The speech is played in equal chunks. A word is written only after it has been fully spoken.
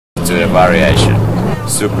to the variation.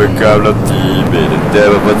 Super couple of TV, the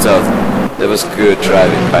devil was out. That was good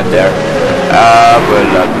driving right there. I will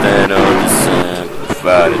not then on the same.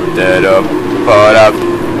 Fight it, dead up, pot up,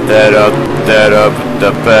 dead up,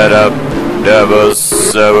 the bed up. That was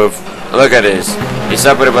so. Look at this. If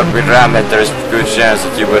somebody would be ram it, there's a good chance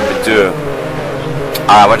that you would be too.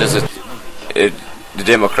 What is it? The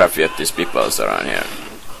demography of these people around here.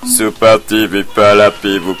 Super TV, pala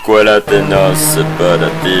pivu, quella tenos,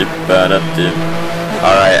 parati, parati.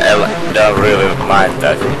 Alright, I don't really mind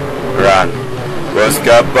that run.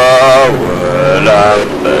 Cosca power,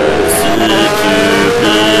 see to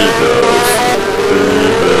peoples,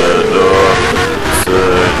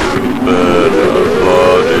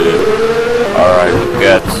 body. Alright,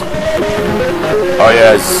 get. Oh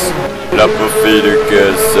yes, la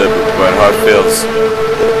profiducas, but how it feels.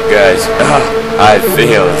 Guys, how it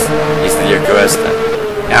feels is your question.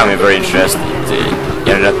 I'm very interested.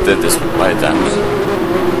 You're not did this many times.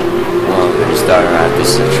 Well, when you start around, this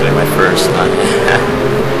is actually my first time.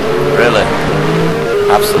 Really?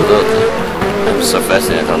 Absolutely. I'm so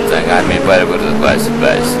fascinated on thing. I mean, why would the place the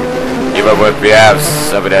base? Even what we have,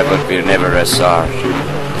 somebody that would be never SR.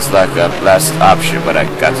 It's like a last option, but I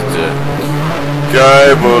got to do.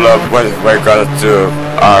 Cable up, what we're gonna do?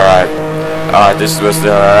 Alright. This was the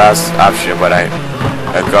last option, but I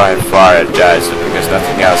got fired, guys, because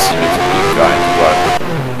nothing else seemed to be going to work.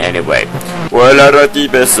 Anyway.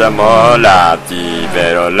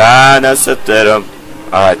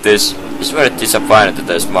 Alright, this is very disappointed that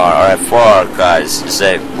there's more. Alright, 4 guys. You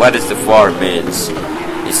say, what does the 4 means?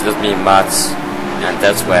 It's not mean much, and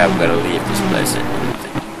that's why I'm gonna leave this place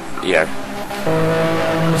here.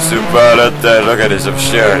 Super, look at this, I'm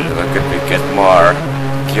sure we could get more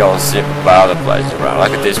kills by other places around.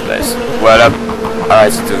 Look at this place. What up? Alright,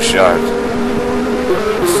 it's too short.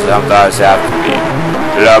 Sometimes have to be.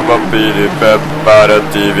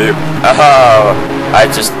 Oh, I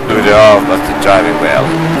just do the off of the driving wheel.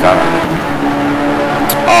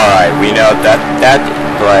 Alright, we know that that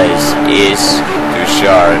place is too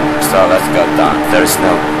short, so let's go down. There's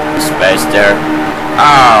no space there.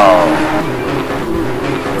 Oh!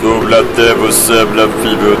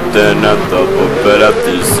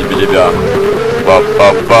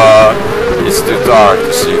 It's too dark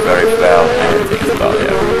to see very well anything about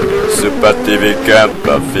here. Super TV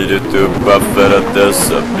campa, video to buffet this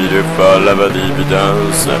beautiful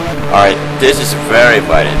evidence. Alright, this is very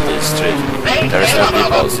wide in this street. There is no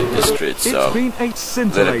people in this street, so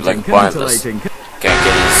little like pointless. Can't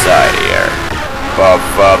get inside here. Pop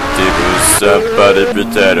up TV, somebody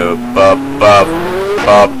potato, pop up.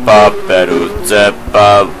 Papa peru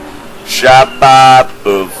zepa Shapa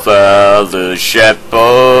pufa le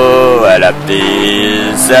chapeau à la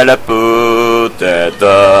pise à la poudre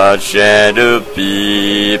de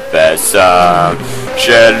chaloupi passant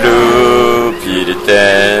chaloupi de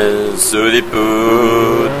terre sous les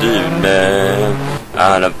poux d'une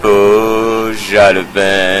à la peau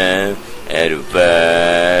jaloubin et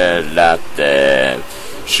l'ouvert la terre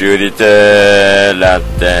la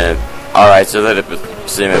terre. Alright, so a little bit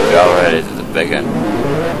seemingly already to the beginning.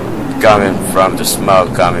 Coming from the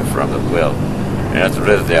smoke, coming from the wheel. And not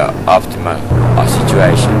really the optimal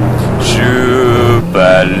situation.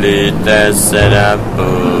 Chupalite sena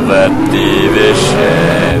povertive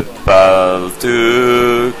chepal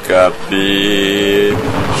to capi.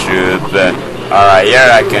 Alright,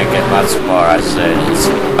 here I can't get much more, I said. It's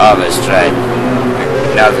always straight.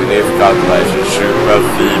 Nothing if calculation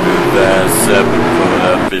chupaltive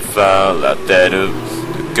be found la tête the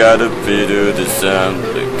gotta be to the sun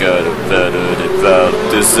the gotta better the felt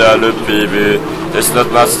this other baby. There's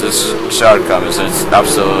not much shortcomings, it's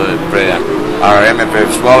absolutely brilliant. I remember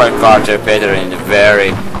smaller cars are better in the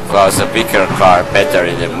very close, a bigger car better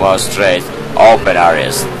in the more straight open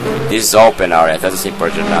areas. This is open area, that is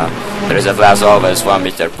important now. There is at last always 1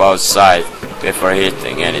 meter both sides before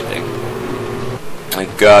hitting anything. I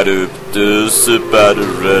got up to super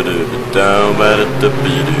ready down at the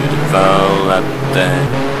beat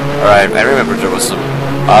Alright, I remember there was a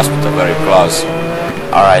hospital very close.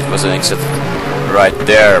 Alright, it was an exit right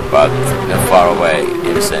there, but not far away,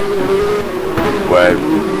 insane. Well,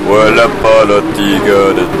 la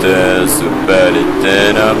politico de te super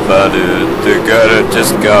itena padu together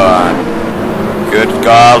just go on. Good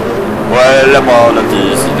call. Well, la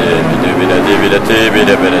politici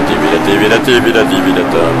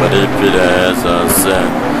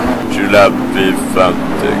je la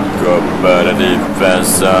bifante comme la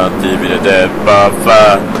défense anti-ville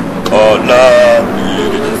parfum. Oh no,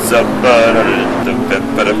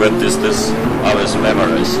 what is this? Always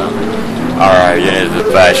memories. Alright, you need the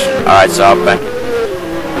passion. Alright, it's open.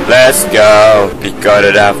 Let's go!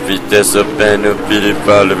 Piccare la vitesse appena vidi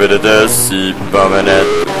fallo vedere si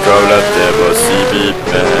promenade con la devo si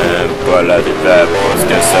vive quella di tempo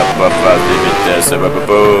che sa fa di vitesse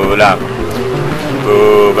bola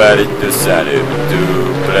poveri tu sali tu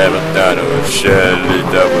premontano scelli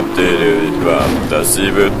da potere di quanta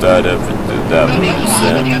si buttare fitto da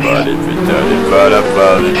sempre di fitta di fare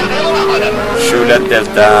Shula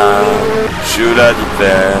delta Shula di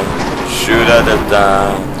pe Shula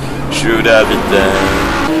delta Shooter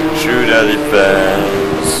defense, shooter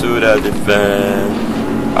defense, shooter defense.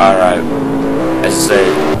 Alright, as I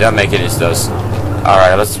say, don't make any those.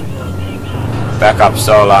 Alright, let's back up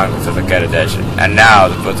so long to the accreditation. And now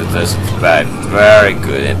to put it back. Very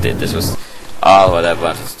good indeed, this was all what I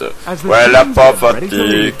wanted to do. Well, la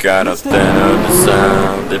poverty cannot stand on the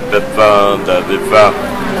sound, the people, the people.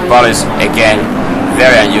 Police, again,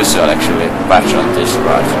 very unusual actually, patch on this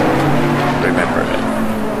route. Remember that.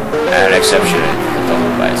 An exception in the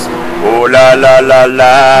whole place. Ooh la la la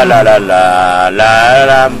la la la la la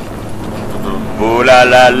la. Ooh la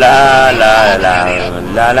la la la la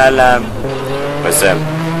la la la. Listen.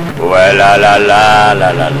 Ooh la la la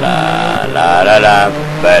la la la la la la.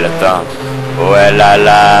 Peloton. Ooh la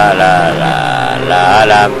la la la la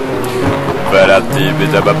la.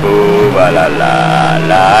 Pelatibita babu la la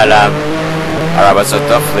la la. Alright, but so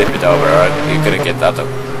don't flip it over or you're gonna get out of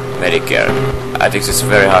Medicare. I think it's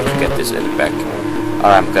very hard to get this in the back.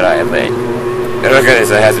 Alright, I'm gonna LA. And look at this,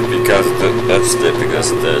 I have it because that's it, because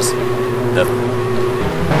there's that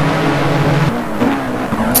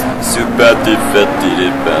super defetti di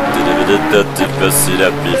batti di vedete passi la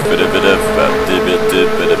piffe di vedere fatti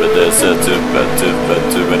vedete vedere se tu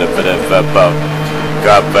vedere fa pa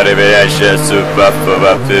cappa di vedere super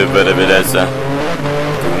fa più vedere sa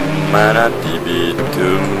mana di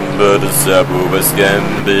tumbo de sabu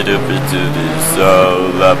bascambi de pitu di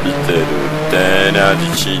sola piteru tena di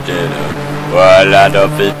cideno wala do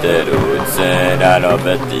piteru sena no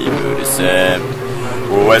petibu di sem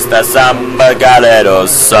questa samba galero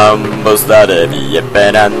sambo sta de vie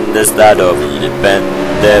penande sta do vi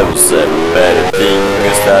dipende use per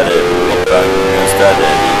ting sta de vi bang sta de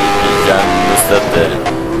vi pigiando sta de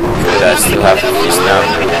could I still have this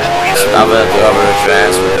number? I'm gonna do over a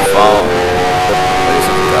transfer with the phone.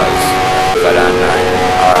 Guys, but on 9.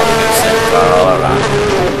 Alright, we're gonna send the car all around.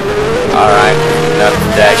 Alright, enough to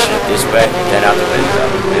dash it this way, then out the window.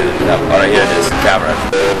 Alright, here it is, camera.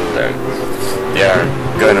 They're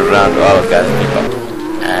going around all of that people.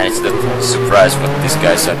 And it's not a surprise what these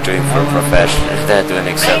guys are doing for a profession. They're doing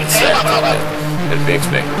exactly the same thing that we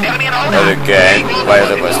expect. But again, why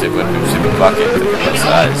otherwise they would be super fucking to people's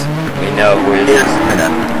eyes. We know who it is.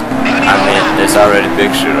 I mean, there's already a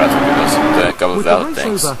picture of because doing a couple of other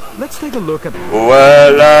things. Let's take a look at.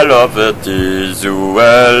 Well, I love it is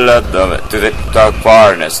well, I love it. Do they talk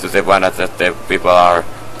foreigners? Do they want that the people are a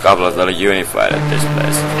couple of little unified at this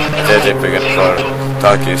place? They're typical for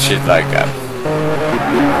talking shit like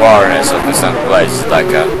foreigners of some place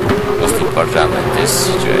like most important in this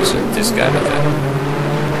situation, this kind of thing.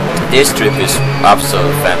 This trip is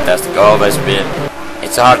absolutely fantastic. Always been.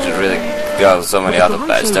 It's hard to really go so many other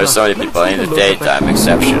places. There's so many people in the daytime,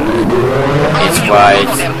 exceptionally. It's quite.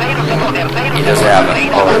 It doesn't have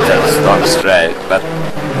all that long straight, but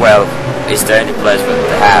well, is there any place with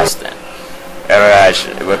the has then?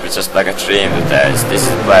 It would be just like a dream that there's. This is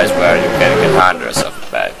a place where you can get hundreds of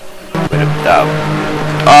back with a dub.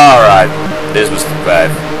 Alright, this was the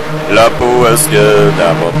vibe. La puesca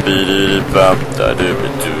da mobili pam da do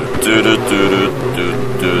do.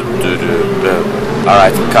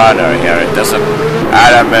 Alright, corner here, it doesn't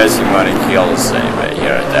add amazing money kills anyway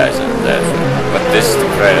here it doesn't but this is the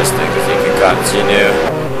greatest thing that you can continue.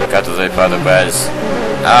 Cut to the other base.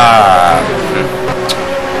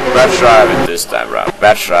 Bad driving this time round.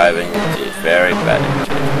 Bad driving indeed, very bad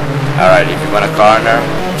indeed. Alright, if you want a corner,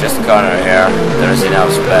 just a corner here, there is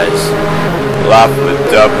enough space. Lap with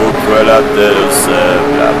double quella del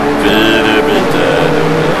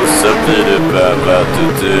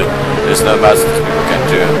there's not much that people can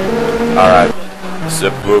do. Alright.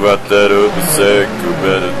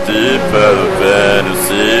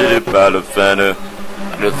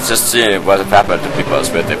 Just seeing what happened to people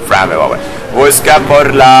with the frame over. Busca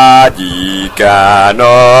por la dica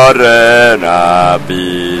norena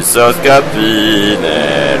pisos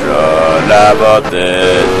capinero la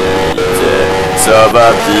botellite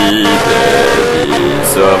sobati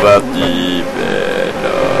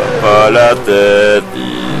pero polate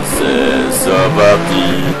dice sobati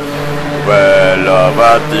quello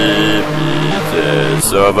bati pite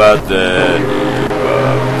sobate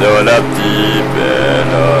Dola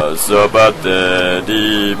Tibe, Sobate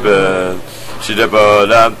Dibe,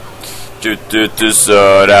 Shidabola, to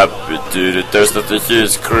sort up to the thirst of the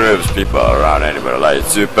huge crews, people around anywhere like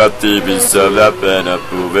Super TV, so up and up,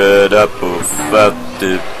 move it up, but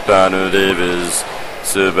the Panu Davis,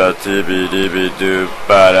 Super TV, DB, do,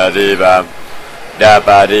 Badadiva,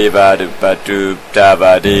 Dabadiva, do, Badu,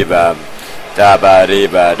 Dabadiva,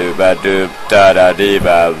 Dabadiva, do, Badu,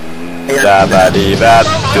 Dadadiva. Da-ba-dee-ba,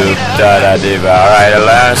 do-da-da-dee-ba. Alright, I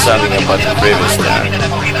learned something about the previous time.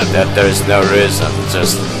 That there is no reason to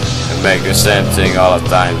just make the same thing all the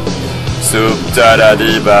time.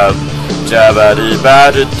 Soup-da-da-dee-ba,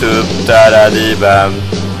 ja-ba-dee-ba, do-da-da-dee-ba,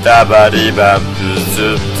 da-ba-dee-ba,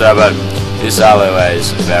 soup-da-ba. It's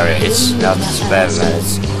always it's not bad, man.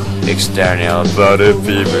 It's external, but the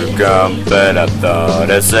people come better,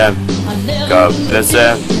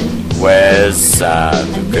 Where's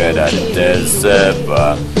I'm good at this,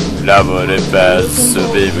 but love the best, so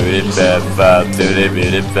be very bad, to the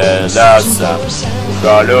beauty best, awesome.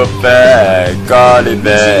 Call it bad,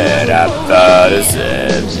 after the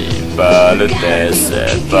set, but the test,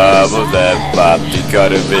 bubble that pop, you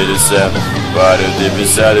gotta be the same, but the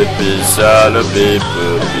beside the piece, all the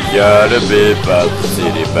people, beyond the people,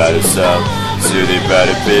 city by the south. City by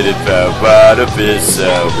the pity pal, by the pizza,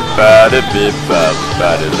 by the people,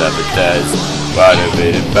 by the appetizer, by the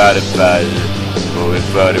pity, by the pie, moving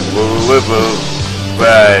by the woo woo,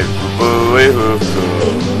 right, woo woo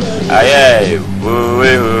woo, aye, woo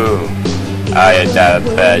woo, I ain't that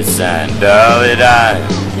best and all it on.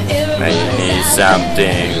 When you need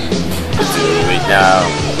something, do it now.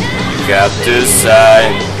 You got to say,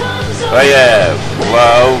 oh yeah,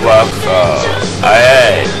 whoa, whoa, whoa,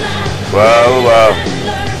 aye. Whoa, whoa,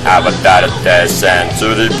 I'm a data test and to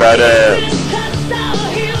the better.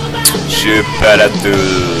 Shoot better do,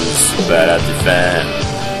 better defend.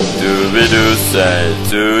 Do be do say,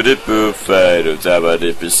 to the buffet, to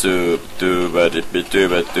tabadipi soup, do badipi do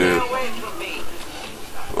but do.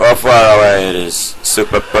 How far away it is?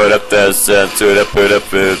 Super put up test and to the put up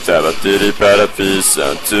food, tabati better piece,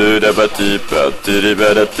 and to the batipa, to the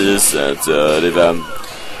better piece, and to the vam.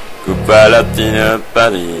 Coupa latina,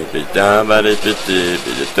 pari, pita, pari, piti,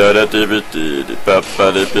 pita, piti, di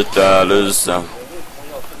papa, di pita, le sang.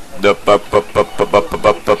 The papa,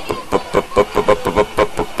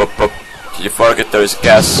 you forget there is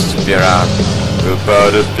gas to be around.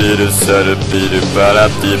 Coupa de piti, sa de piti, pala,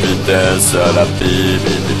 pita, sa la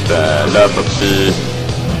piti, pala, papi.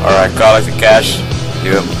 Alright, collect the cash,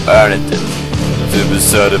 you earn it. To be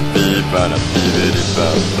so the people, and a piti, di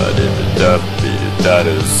papa, di pita, piti.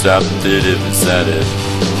 Something decided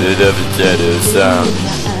to the potato sound.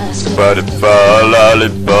 But the ball,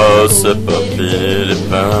 lollipops, a puppy,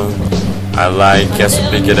 I like as I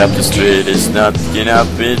pick it up the street, it's not enough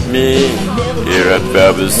with me. Here at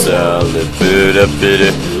Pebble Cell, the put up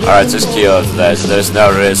it. Alright, just kill that, there's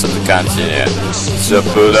no reason to continue. So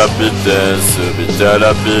put up it then, so be done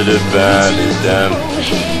up in the valley, damn.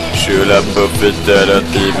 Shoot up a bit that I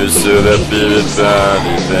TV, so that be the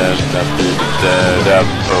valley, then I be the dead up.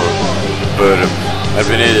 But I've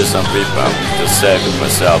been eating some people, I'm just saving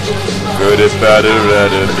myself. Good about it,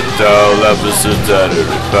 rather be tall, up is a tattered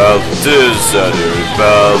repel, two tattered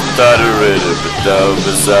repel, tattered but down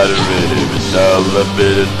beside it, really, but down a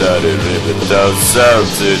bit of tattered, but down south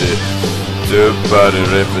to the two body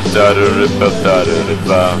rip, tattered repel, tattered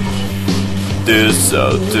repel. Do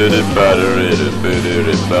so to the battery, the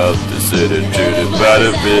booty about the city to the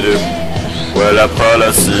battery. Well, a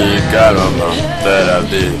policy, caramba, that I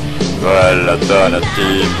did. Well, I thought I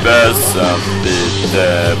did best something,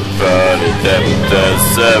 the body, the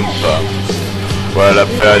simple. Well, I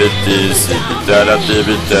put it easy, that I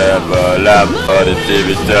did it there, but I'm on the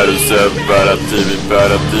TV, that is a better TV,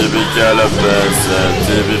 calabash, and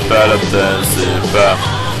TV, better dancing.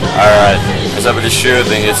 Alright, as I'm really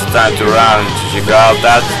shooting, it's time to run. You got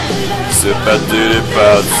that? Super duty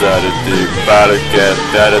bout, so the deep battle get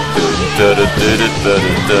that a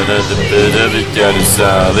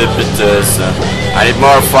I need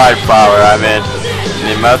more firepower, I mean, I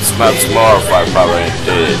need much more firepower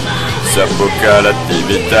indeed. So puka la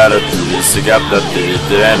attività, si cap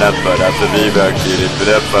l'attività, la parata viva, chi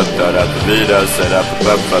ripre fatta la vita, sarà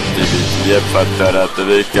fatta attività e fatta la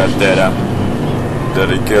cartera.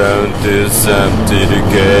 Dedicanti sentire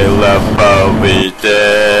che la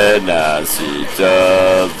vita nascita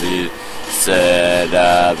di se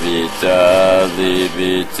la vita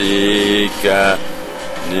divitica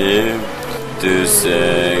ni tu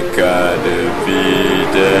sei de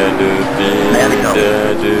vida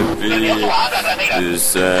tu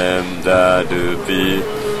sem da de vida.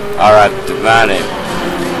 Alright, the money.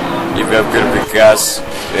 if I could because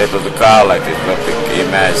able to call like it would be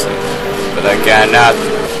amazing. But I cannot.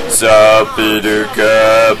 So Peter,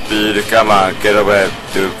 come on, get away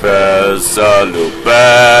to solo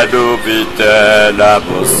bello vite la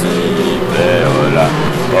possibile ora.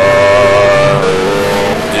 Oh,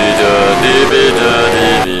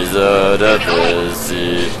 diviso da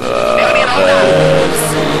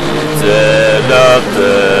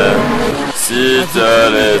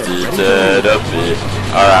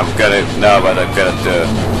Alright, I'm gonna know what I'm gonna do.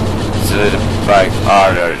 It's a little bike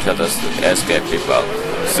harder to just escape people.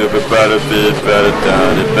 Super better be better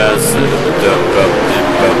down the best and the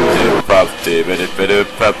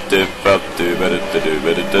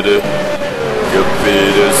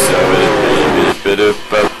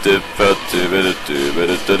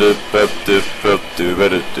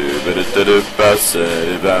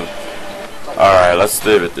Alright, let's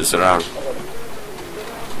leave it this around.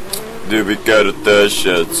 Do we go to the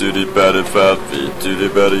shot? To the body puppy, to the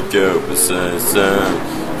body go beside sun.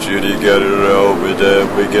 Judy got it roll with it,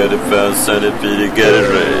 we get it fast and it Peter get it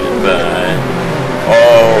ready by.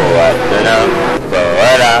 Oh, I don't know, but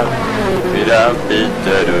we don't beat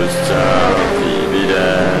the sound, we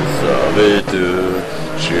dance, so we do.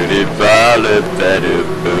 Judy balle better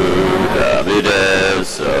Buddha, we dance,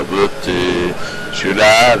 so booty. Should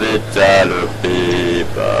have it all be,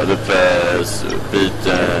 but the best of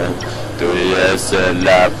it. C'est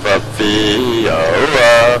la papille,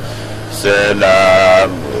 oh, c'est la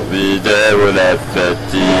vidéo, la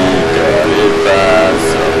fatigue, les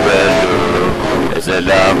passes au vélo, et c'est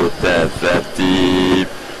la montée fatigue.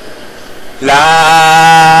 La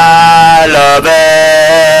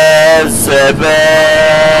belle, c'est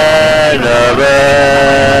belle,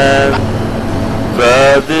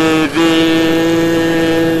 pas de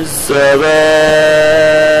vie, c'est belle,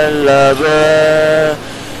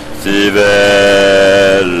 si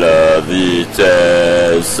bella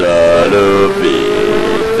vitesse all'upite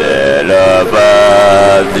la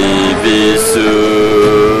va di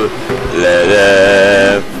visu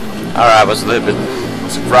le. Alright, I was a little bit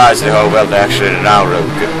surprised at how well they actually now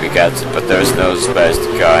we got it, but there's no space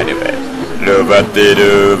to go anyway. Lo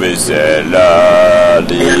battido vi se la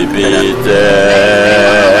libite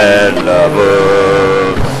la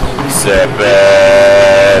vo se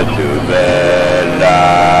bello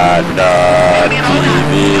bella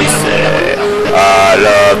divise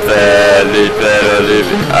alla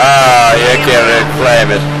ah, you can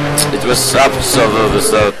reclaim it. It was absolutely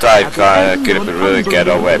so tight, I couldn't really get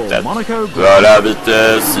away with that. La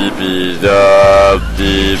vitesse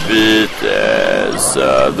di vitesse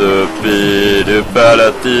depuis la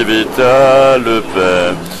l'attività le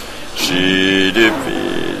fait ci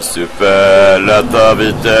depuis super la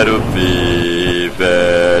vitesse depuis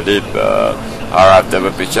belipa. Alright, they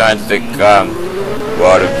will be trying to think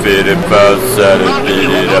what if it was la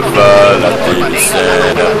TV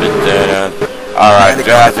alright,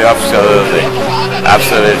 try to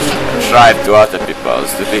absolutely strive to other people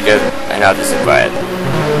to think and how to survive.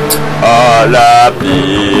 Oh la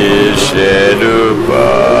biche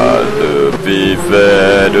lupa, le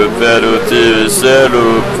pife, le peruti, c'est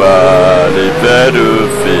lupa, les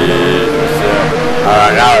pedophiles.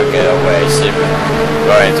 Alright, now I get away, see,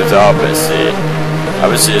 going to the open sea.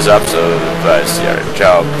 Open sea is absolutely the best here.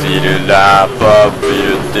 Ciao, tiro la pop,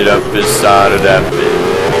 tiro pisano da pi.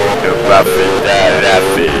 Tu pappi da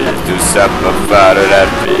pi, tu sappa fare da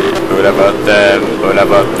pi. Pura botte, pura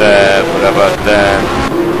botte, pura botte.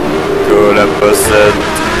 Tu la possa,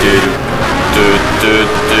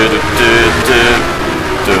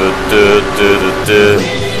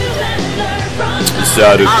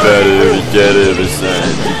 Decided better to get everything,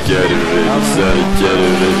 to get it ready, get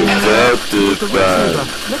it ready, talk to the fire,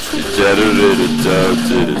 get it ready, talk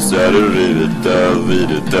to the Saturday, the dog,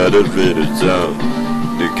 the talk,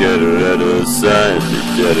 to get it ready, sign, to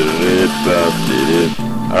get it ready, pop, did it.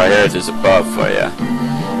 Alright, here it is a pop for ya.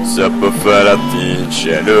 Supper for the teen,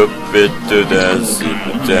 shut up, bit to the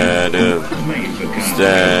stand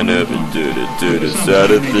up, and do the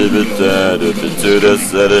Saturday, stand up, and to the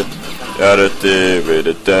Saturday. Gotta take with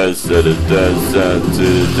the dance, to the dance, and to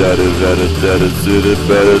the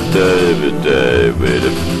better day with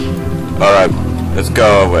it. Alright, let's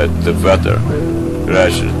go with the weather.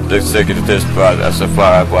 Let's take it to this part as so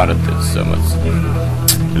far I wanted it so much.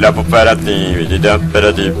 La poperative, the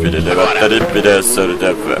imperative, the battery, so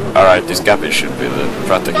the alright, this cabin should be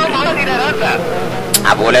protected.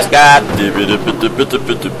 Let's go!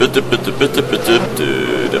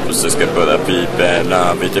 Dopo si scappa da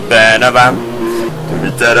pipa, vite bene va.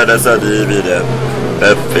 Vitera da sa divide,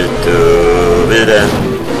 perfetto, vide.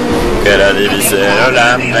 Che la divise non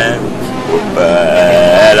la me.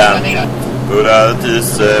 Bella, pura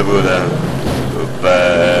tisse pura,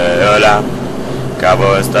 bella,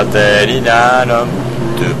 cavo sta terinano,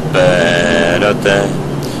 tu bella te,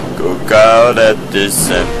 cucao de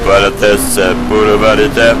tisse, pura tisse, pura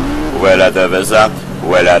varite, quella de vesa,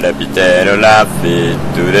 quella de pitero la fi,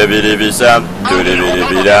 tu de vidivisa, tu de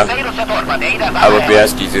vidivida. I would be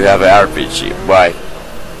asking you to have an RPG. Why?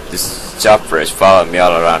 This chopper is following me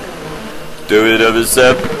all around. Do it of a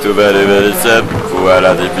sep, to very sep,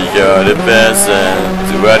 voilà the bigger the best,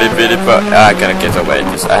 to very pretty part. I can't get away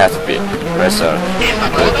this. I have to be wrestler.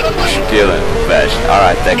 Skill and bash.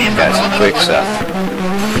 Alright, thank you guys. Quick shot.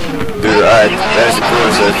 Dude, alright, there's a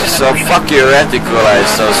cool so so fucking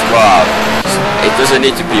reticulated, so small. It doesn't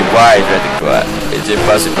need to be wide reticulate. It's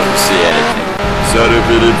impossible to see anything. So the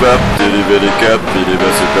bitty bop, diddy bitty cup, bitty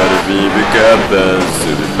bussy better baby cup,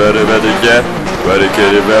 so the better get. Better get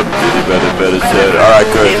him up, better said. Alright,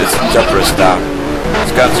 good, this chopper is down. Let's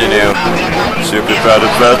continue. Super better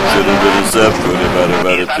put it up, put it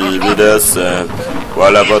better TV this.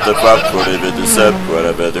 What about the pop, put it up, what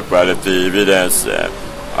about the quality evidence?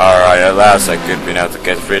 Alright, at last I could be now to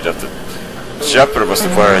get rid of the chopper was the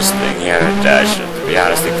worst thing here in Dash. To be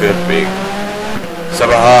honest, it could be.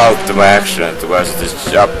 Somehow to my action towards this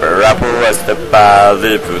chopper. Rapper was the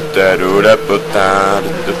body, put that to the put down,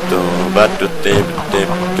 but the tip,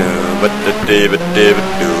 but the tip,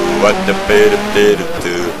 what the bit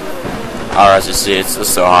do. Or as you see, it's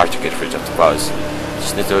so hard to get rid of the pause.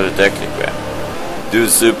 Just need to do the technique. Do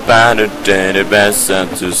super the best and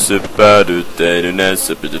to super the next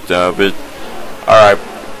a bit of it. Alright,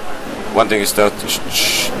 one thing is not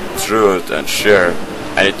truth and sure.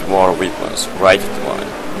 I need more weapons right at the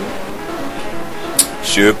moment.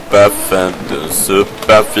 Super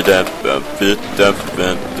fidel,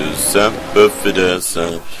 super fidel,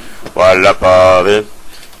 voilà pavé,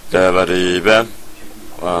 devaribe.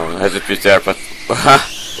 Well, has it be there, but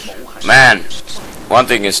man, one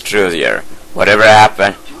thing is true here. Whatever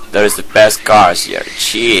happened, there is the best cars here.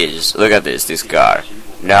 Jeez, look at this car.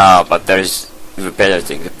 No, but there is even better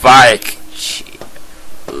thing, the bike.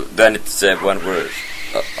 Then it's one word.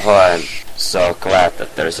 Oh, I'm so glad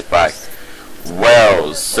that there is a bike.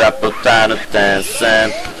 Well, sapotano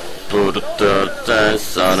dancing, put a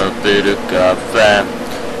son of bit of cafe.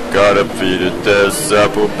 Gotta feed it the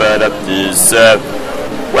sapo better this.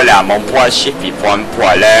 Voilà mon poids chiffy, point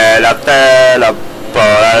poilet, la telle,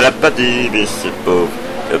 pas la petite visible.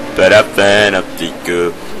 Le better fan of the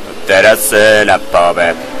good, that's la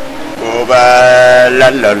pauvre. La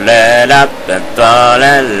la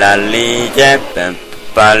la ligue,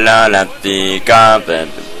 pala la tica,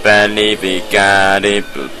 panificati,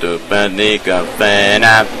 puto panica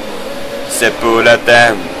fena. C'est pour la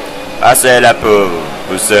terre, c'est la peau,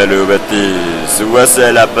 pour se l'ouverture, soit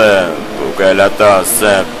c'est la peur, pour que la tasse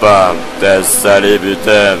pas, t'es salé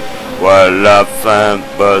butin, voilà fin,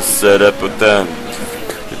 bosse de putain.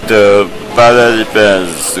 De pas de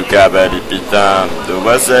dépense, sous cabane de pitin, de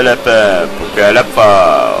voici la paix, pour que la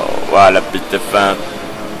part, voilà pite fin.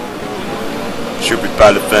 Je puis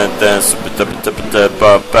pas le fin, sous pita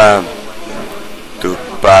papa. Tout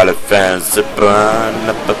pas le fin, c'est pas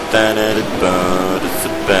la patin et le pain,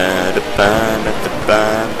 c'est pas le pain et le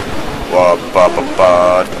pain. Wa papa pa,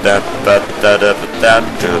 da da da da da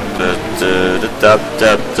da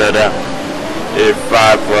da da da. If I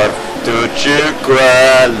were to check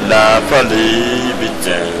la folie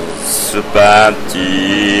vitesse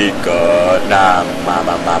sympathique na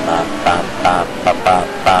mama mama pam pam pam pam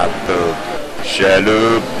pam pam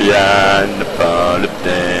jaloux bien pas le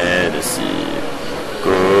Tennessee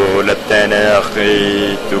que la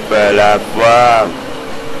ténérie tout belle à voir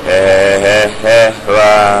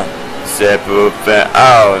c'est pour faire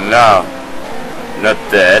oh no not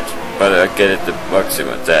that but I get it the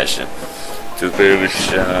maximum attention to be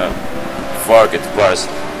forget was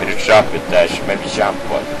when you drop it dash maybe jump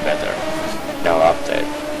would be better. No update.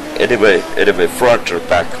 Anyway, front or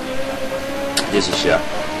back. This is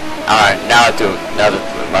alright, now the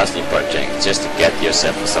most important thing is just to get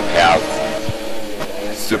yourself some health.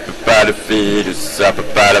 Super battlefield, super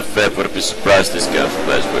battlefield, would be surprised this girl's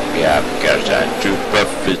place would be having Garjan to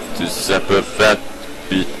perfect to super fat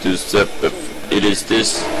beat to super it is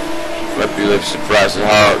this. But be surprised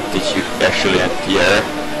how did you actually end here?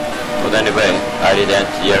 But anyway, I did end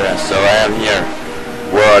here and so I am here.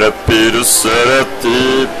 What a Peter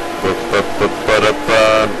Serati.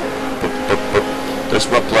 There's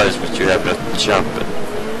one place but you have not jumped.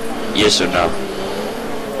 Yes or no?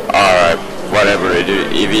 Alright, whatever it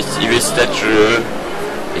is. If it's that true,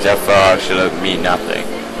 it actually mean nothing.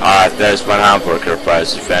 Alright, there's one hamburger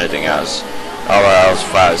price if anything else. All else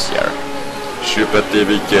files here. Je suis pas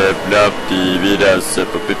TV que la petite vida, ça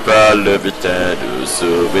peut pas le vitin de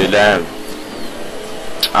sauver l'âme.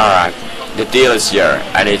 Alright, the deal is here.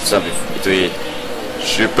 I need something to eat. Je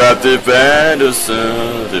suis pas TV de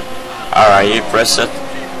sauver. Alright, you press it.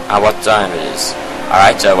 And what time it is?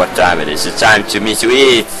 Alright, so what time it is? It's time to me to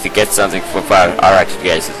eat, to get something for fun. Alright,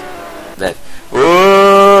 guys.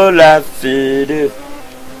 Oh, la fille.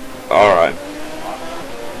 Alright.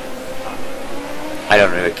 I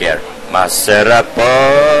don't really care. Ma sera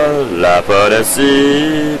por la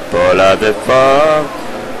parece, por la default.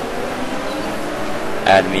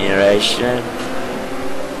 Admiration.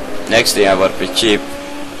 Next thing I want to be cheap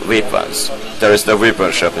weapons. There is no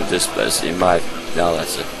weapon shop in this place. In my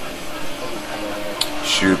knowledge.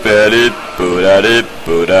 Shuperi, purari,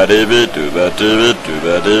 purari, tuba tuba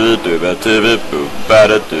tuba tuba tuba tuba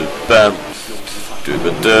tuba tuba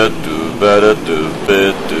tuba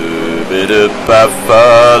tuba tuba tuba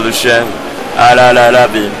faluchen. Ala la la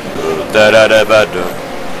bim, da da da ba do.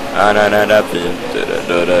 Ana na na bim,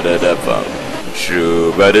 da da da da bam.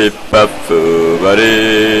 Shubari pafu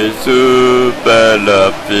bari super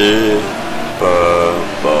la pi pa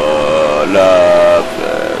pa la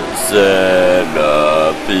c'est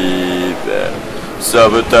la pipe.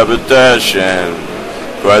 Sabotage.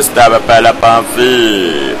 Questa per la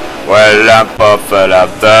panfi. Well, I'm for la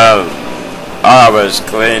dove. I was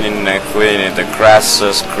cleaning the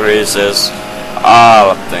crasses, creases,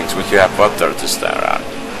 all things which you have butter to stand around.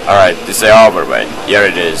 Alright, this is overweight. Here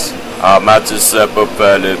it is. Matches up le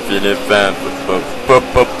pinifin.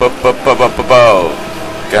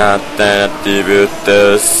 Alternative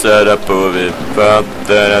sarà pure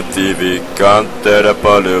alternative contera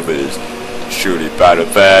polovis. Surely par le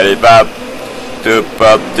very bab. To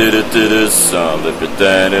pop to the song, the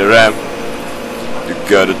pretend ram. You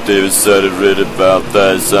gotta do sort of read about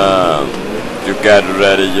that song. You got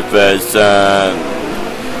ready your face on.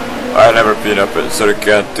 I never been up it, so I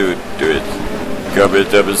can't do it. Copy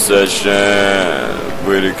the session.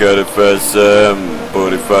 We got a first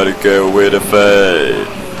 45 with a fade.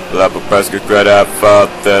 Lapa Pascal cried out, fought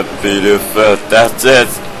that video first. That's it.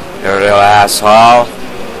 You're a real asshole.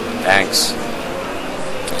 Thanks.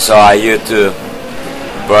 So are you too.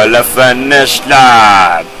 Pour la finish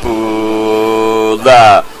là, pour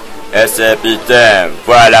la SPTM,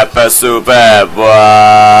 voilà pas super,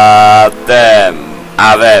 boitem,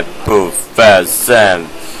 avec pour faire simple.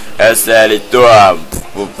 C'est les toi,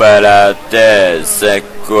 pour faire la tête, c'est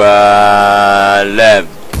quoi l'aime?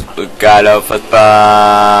 Qu'elle en fait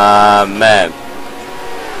pas même.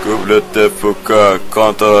 Couple de Foucault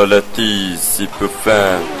contre le tis, si peu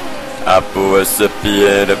fin. À pour se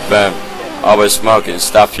pied de pain. Always smoking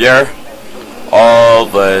stuff here.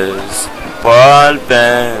 Always. Paul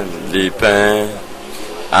Ben, Lipin.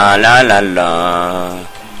 Ah la la la.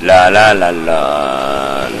 La la la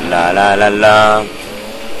la. La la la la.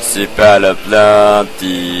 Si pas le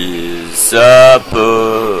planti, ça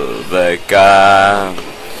peut bécar.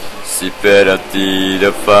 Si petit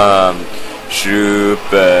de femme,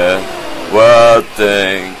 super, what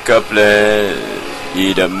a couplet,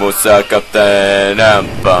 il a moussa captain,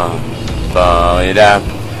 pam, pam,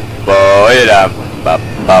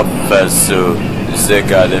 papa, faisou, c'est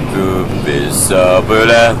qu'à des poupées, ça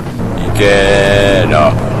brûle, il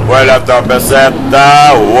voilà ton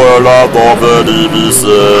percepta, voilà ton bedibis,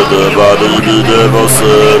 de badibi de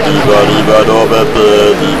vosse, diva do bete,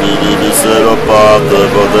 divi c'est le pas, de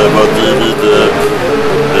motivité,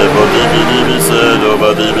 de motivité, de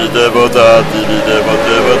motivité, vota, divi de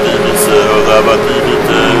motivité, de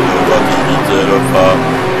motivité, le pas,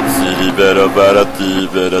 si libero barati,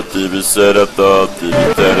 verativi serato,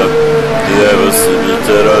 divitero, dievo si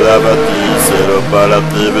vitero la bati, sero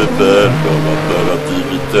barativi per, come barativi.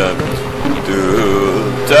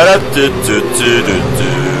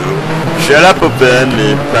 J'ai la poupée,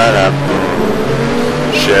 les parapluies.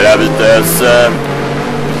 J'ai la vitesse.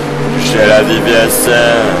 J'ai la vivesse.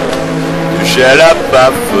 J'ai la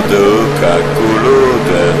photo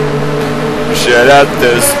caculoude. J'ai la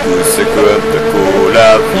tête pousse comme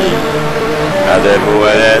la vie. La démo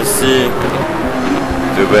est ici.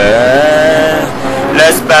 Tu veux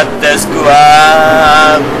l'espace quoi,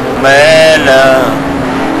 mais là.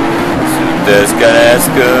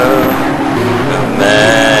 Descaresco,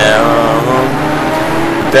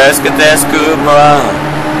 desco, moi,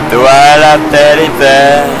 dois la télé,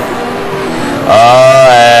 oh,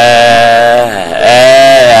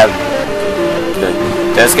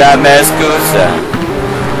 descamescusa,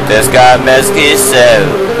 descamesquiseu,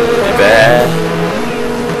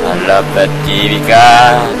 alla fativica,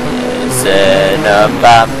 se non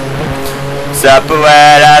va, ça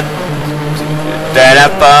pourrait la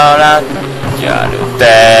téléphone.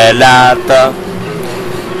 Telato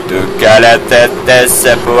tu calete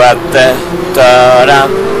se puate tora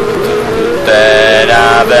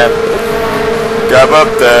terave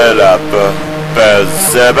Capotelapo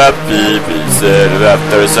Perseba pipi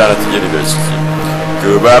after Sanat University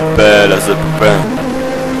Cuba Pela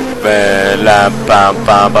Pela pam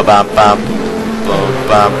pam pam pam pam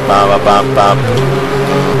pam pam pam pam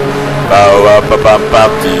Pow pam pam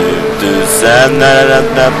pam to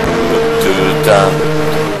Sanata Tuta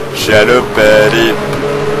Chaluperi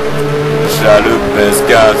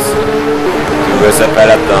Chalupescas Tu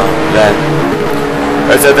s'appelle attendre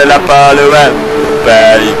C'était la palouette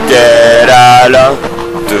Periquera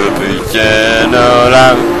Tu piquenola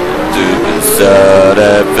Tu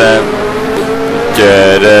pisarepe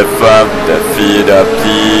Querefam De fida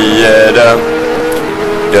pliera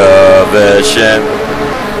Dovechem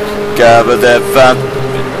Cabo de fam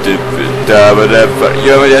You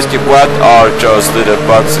may ask what are those little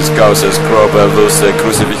boxes, causes, crop, and loose,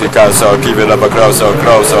 crucifix, so keep it up a cross,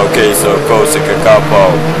 okay, so pose a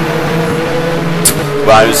couple.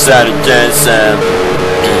 While you said it, Jensen.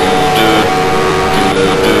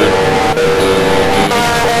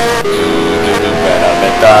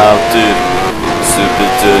 Metal, dude. Super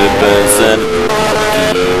to the person.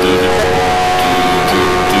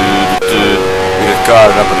 With a car,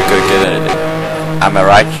 nobody could get anything. Am I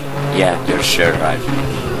right? Yeah, you're sure right.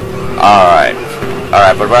 Alright,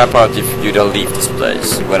 but what about if you don't leave this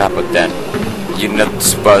place? What happens then? You're not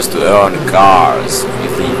supposed to own cars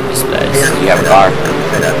if you leave this place. Do you have a car?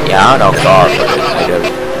 Yeah, I know a car, but I don't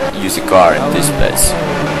use a car in this place.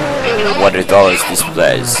 What it all is this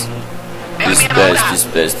place. This place.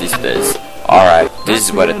 Alright, this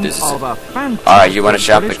is what it is. Alright, you wanna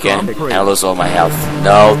jump again and lose all my health?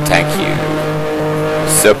 No, thank you.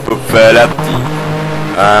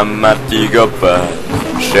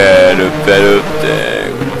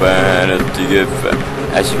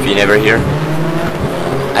 Has you been ever here?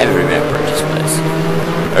 I remember this place.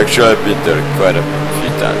 Actually, I've been there quite a few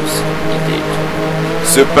times, indeed.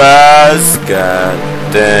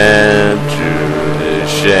 Supascaten through the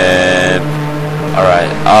ship.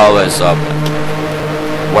 Alright, always open.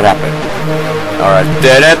 What happened? Alright,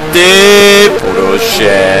 puro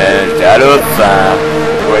shell,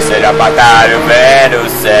 Questa è la battaglia vero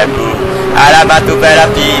sebu Alla batu per la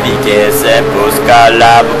fidi che sebu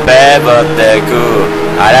Scala per votecu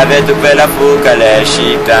Alla vetu per la fuca le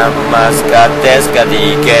scita Mascatesca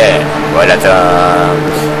di che Voilà time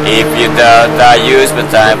If you don't I use my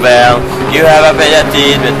time well You have a better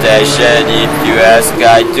invitation If you ask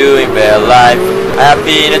I do in real life I've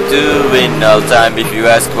been doing all time If you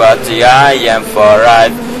ask what I am for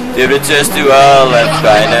life Do the just to all and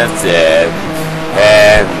find and say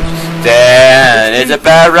And then it's a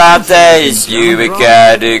paradise you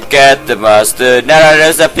gotta get the master. Now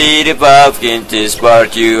there's a pity above in this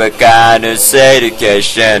world you a kind of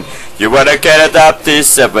education. You wanna get it up this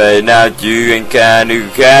subway now you ain't kind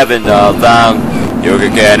of having all down. You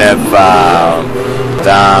can get it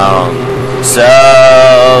down. So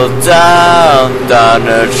down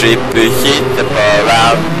the ship to hit the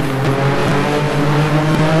barrel.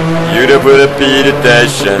 You don't put a pity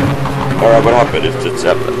attention. Alright, what happened if it's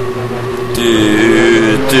happened?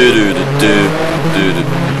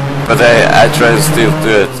 But I try to still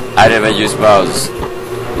do it. I never use mouse.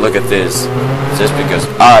 Look at this. Just because.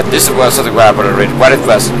 This was something where I put a read. What it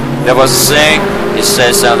was? There was a saying. It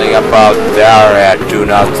says something about the area. Do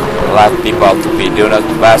not allow people to be. Do not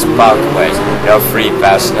pass pathways. No free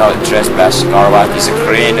pass. No trespassing or what is a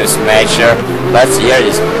green is major. Let's hear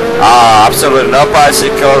this. Absolutely no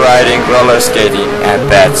bicycle riding, roller skating, and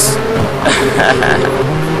pets.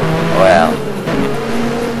 Well,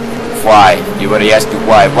 why? You would ask me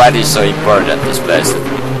why? Why is so important this place?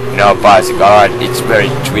 No bicycle. Alright, it's very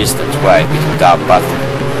twisted way with that, but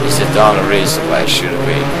is it the only reason why it should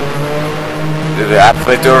be? We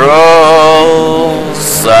apply the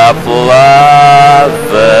rules,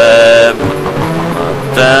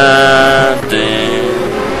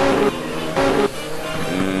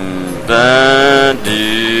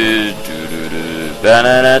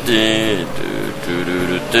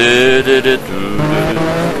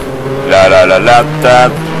 la la la la da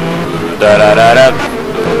da da da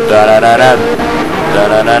da da da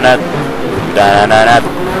da da da da.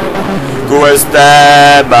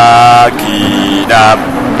 Questa macchina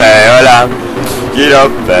peola chi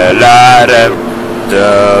rompelare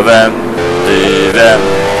dove i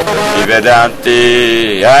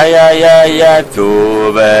vedanti ai ai ai ai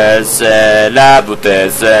dove se la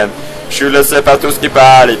buttesse sulle sepatuski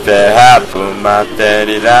pali per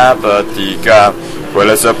mantenere la botica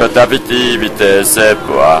Quella sopportabilità se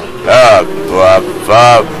può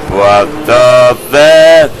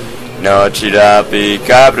dove non ci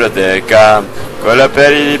rapica proteca quella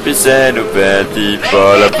per i pisenu per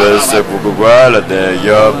tipo la pesta quella de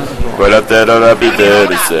io quella terra rapide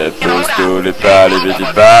se tu li pali vedi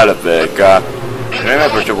bala becca.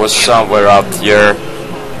 Remember there was somewhere out here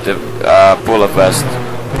the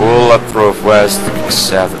bulletproof vest,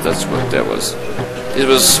 except that's what that was. It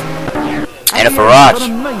was in a garage.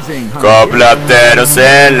 Coplatero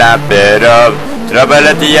se la però trova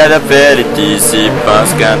la dia da veriti si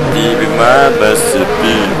pascanti ma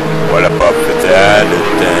basti wala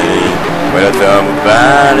poppetality wala tomu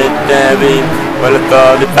paletevi wala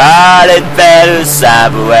todi paletel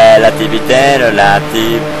sabuela tibiteno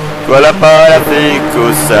lati wala para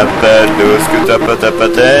ficus saperdus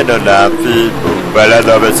cutapatapateno lapi wala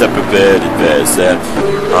dove sapere pese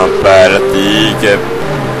imparati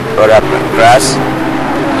what happened? Grass?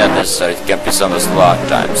 Not necessary, it can be on the lot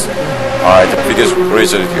times. Alright, the biggest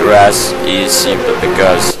reason it's grass is simply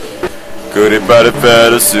because Curi pare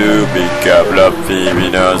per su bica bluffy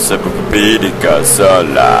non se pupidica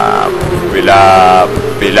sola pupila.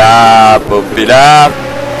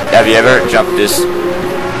 Have you ever jumped this?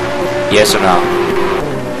 Yes or no?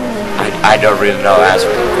 I don't really know the answer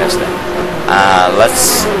to the question.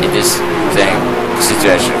 Let's in this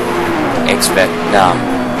situation expect no.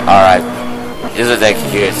 Alright, this is like a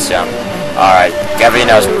huge jump. Alright, Gavin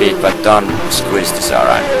knows speed, but don't squeeze this,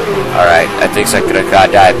 alright. Alright, I think I could have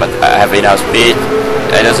died, but I have enough speed.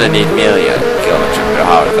 It doesn't need million kilometers per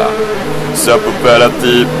hour though. So,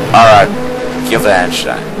 alright, kill the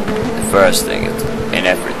Einstein. The first thing in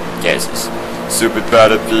every cases. Super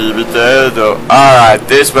better though. Alright,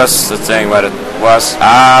 this was the thing what it was.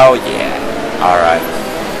 Oh yeah. Alright.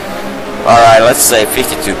 Alright, let's say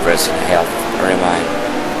 52% health. Remind.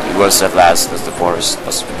 It was at last, that's the worst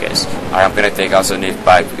possible case. Alright, I'm gonna take also need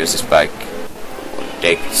bike because this bike will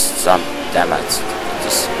take some damage.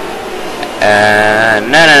 Just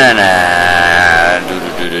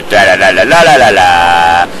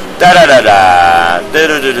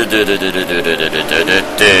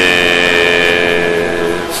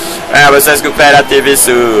vocês cooperativi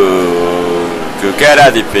su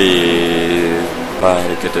cooperativi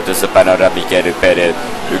que tudo essa panorâmica repere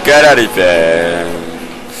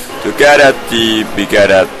Bugarati,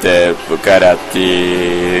 Bugarati.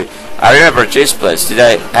 I remember this place. Did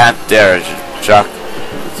I hand their truck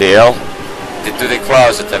deal? Do they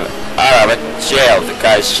close it? Alright, but jail, the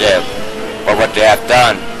guy's jail. Or what they have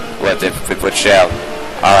done? What they put jail.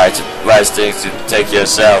 Alright, so last thing to take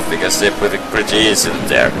yourself because they put it pretty easy in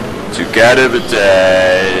there. To get it with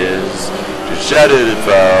days, to shut it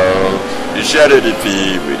fall, to shut it with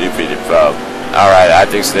fall. Alright, I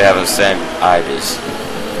think so they have the same ideas.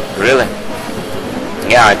 Really?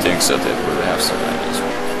 Yeah, I think so. They probably have some ideas.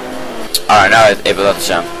 Alright, now it's able to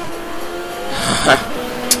jump.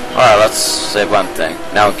 Alright, let's say one thing.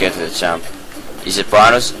 Now we get to the jump. Is it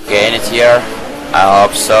bonus? Gain it here? I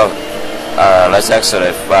hope so. Let's actually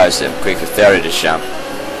advise him quickly 30 to jump.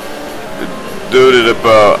 Do the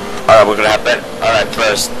bow. Alright, we're gonna have that. Alright,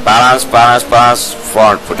 first. Balance.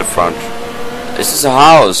 Front, put the front. This is a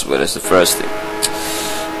house. What is the first thing?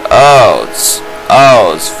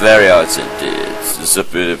 Oh, it's very odd indeed. It's a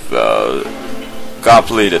bit of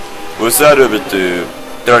completed. Was that over to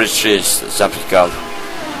 33 something called?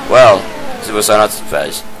 Well, it was another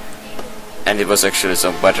phase. And it was actually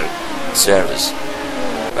some better service.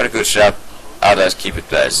 Very good shop. Others keep it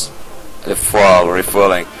place. The fall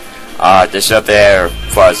refueling. They shut the air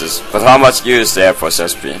forces. But how much use the air force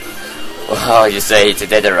has been? Well, you say it's a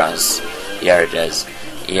data runs. Yeah, it is.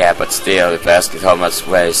 Yeah, but still, the basket how much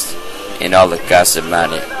waste in all the gas and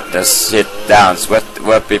money. The sit downs what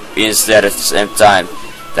instead at the same time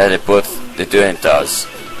that they put the doing does.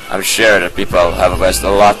 I'm sure that people have wasted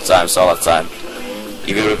a lot of times all the time.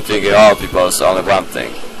 If you think it all people is only one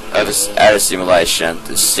thing. Add a simulation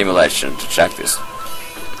to check this.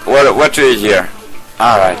 What do you hear?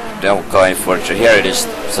 Alright, don't go in for it. Here it is,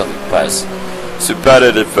 some place.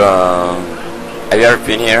 Competitive. Have you ever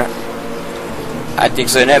been here? I think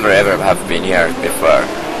so. I never ever have been here before.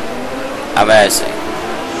 Amazing.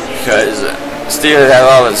 Because still have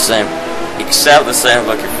all the same, except the same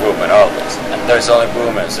looking woman always. And there's only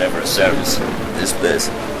women ever service in this place.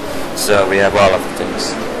 So we have all of the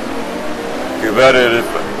things. Competitive.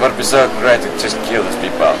 Would be so great to just kill these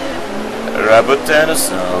people. Rabbit tennis,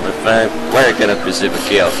 no, the fame. Where can it be super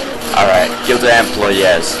killed? Alright, kill the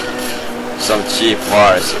employees. Some cheap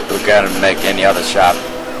Mars who can't make any other shop.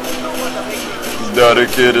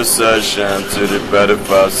 Dedicated session to the better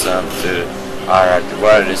person to. Alright,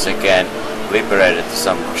 what is again? liberated to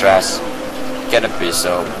some trash. It cannot be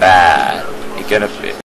so bad. It cannot be.